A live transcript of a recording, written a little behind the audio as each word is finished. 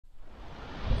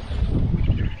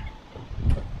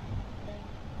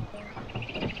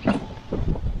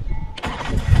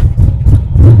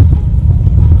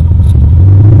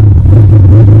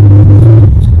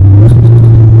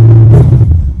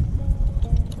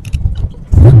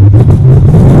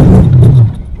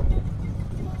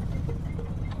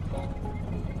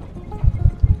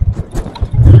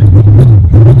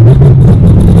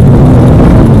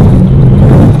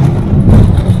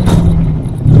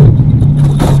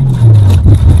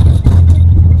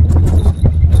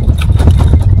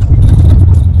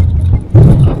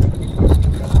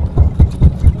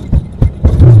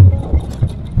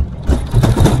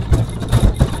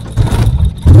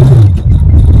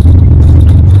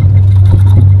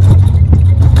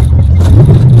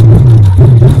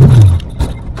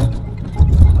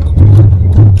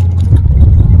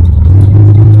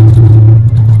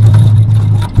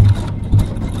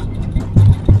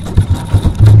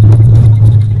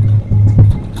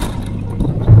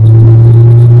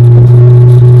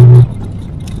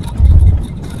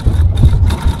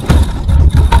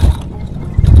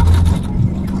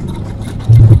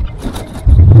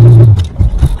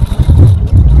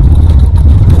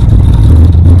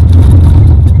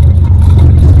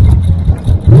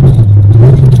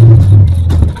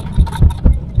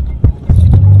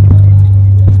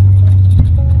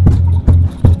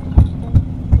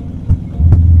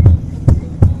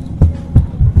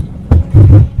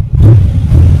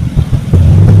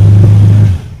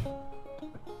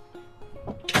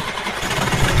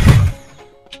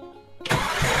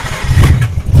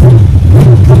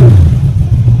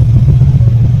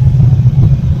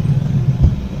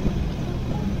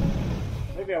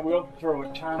Maybe I will throw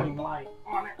a timing light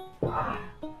on it.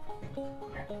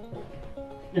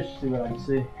 Just to see what I can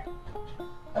see.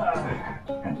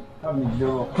 Probably need to do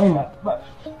a little cleanup, but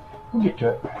we'll get to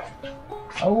it.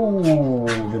 Oh,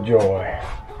 the joy.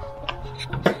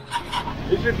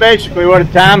 This is basically what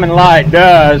a timing light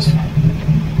does.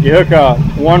 You hook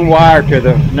one wire to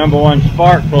the #1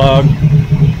 spark plug,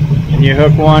 and you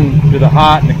hook one to the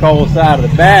hot and the cold side of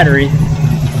the battery.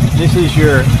 This is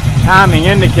your timing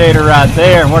indicator right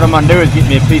there, and what I'm going to do is get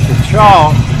me a piece of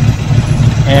chalk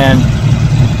and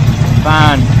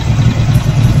find,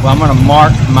 well, I'm going to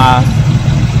mark my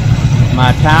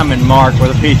timing mark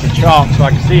with a piece of chalk so I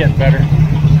can see it better.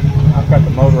 I'll cut the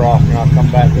motor off and I'll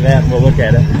come back to that and we'll look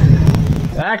at it.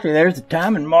 So actually, there's the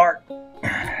timing mark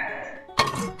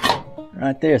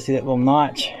right there. See that little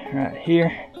notch right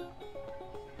here?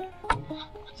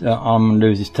 So all I'm going to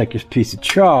do is just take this piece of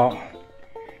chalk,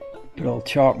 put a little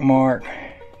chalk mark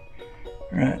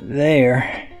right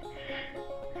there.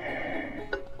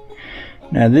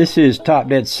 Now this is top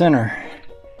dead center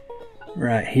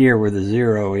right here where the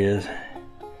 0 is.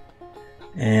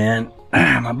 And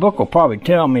my book will probably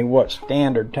tell me what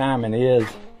standard timing is.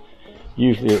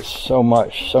 Usually it's so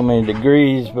many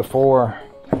degrees before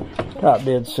top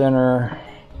dead center,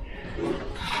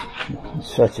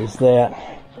 such as that.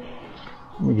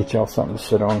 Let me get y'all something to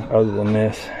sit on other than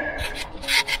this.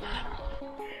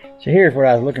 So here's what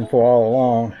I was looking for all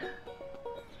along.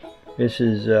 This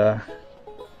is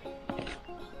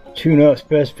tune-up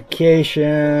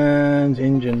specifications,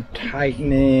 engine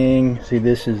tightening. See,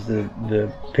 this is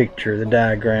the picture, the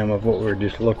diagram of what we're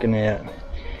just looking at.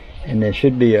 And there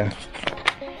should be a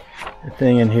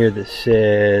thing in here that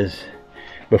says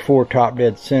before top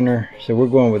dead center. So we're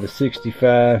going with a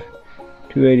 65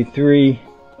 283.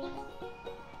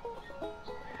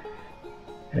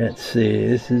 Let's see,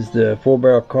 this is the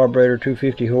 4-barrel carburetor,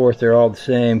 250 horse. They're all the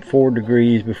same, 4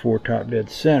 degrees before top dead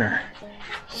center.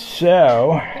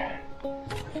 So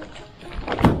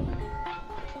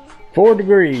 4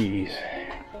 degrees.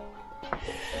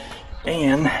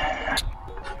 And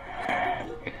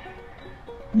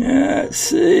let's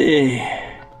see,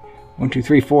 1, 2,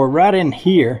 3, 4. Right in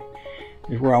here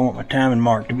is where I want my timing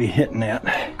mark to be hitting at.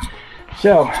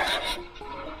 So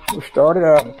we'll start it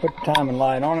up and put the timing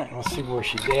light on it, and we'll see where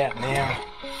she's at now,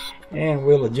 and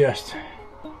we'll adjust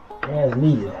as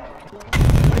needed.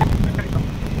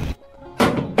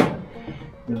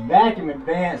 The vacuum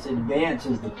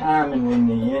advances the timing when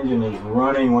the engine is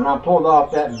running. When I pulled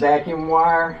off that vacuum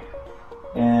wire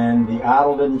and the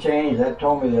idle didn't change, that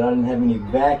told me that I didn't have any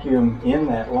vacuum in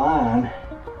that line.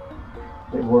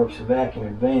 It works the vacuum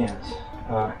advance.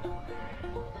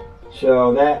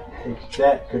 So that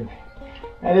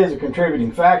is a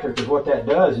contributing factor, because what that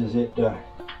does is it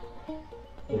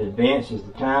advances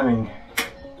the timing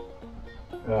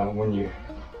when you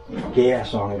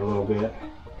gas on it a little bit.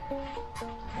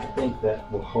 I think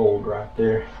that will hold right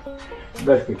there.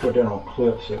 Basically put that on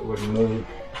clips so it wouldn't move.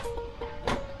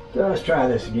 So let's try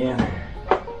this again.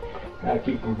 Gotta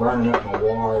keep from burning up my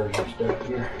wires and stuff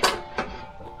here.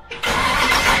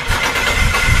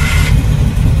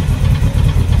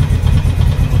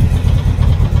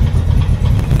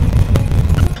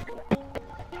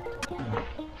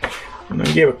 I'm going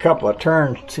to give a couple of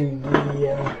turns to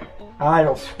the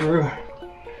idle screw.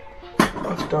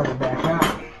 Let's start it back out.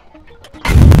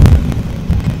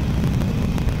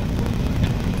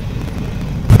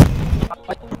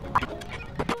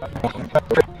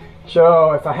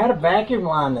 So if I had a vacuum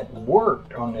line that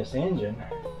worked on this engine,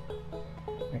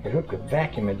 I could hook the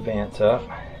vacuum advance up.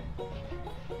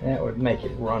 That would make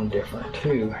it run different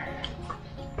too.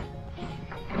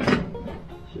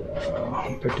 So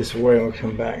I'll put this away and we'll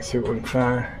come back and see what we can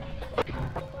find.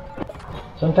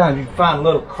 Sometimes you can find a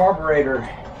little carburetor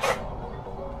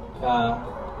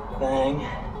thing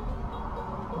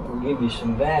that will give you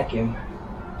some vacuum.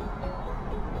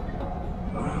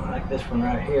 Like this one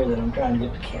right here that I'm trying to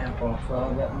get the cap off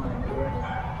of. That might do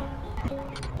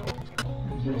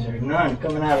it. Since there's none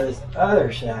coming out of this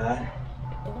other side,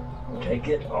 we'll take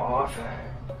it off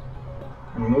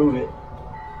and move it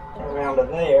around to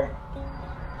there.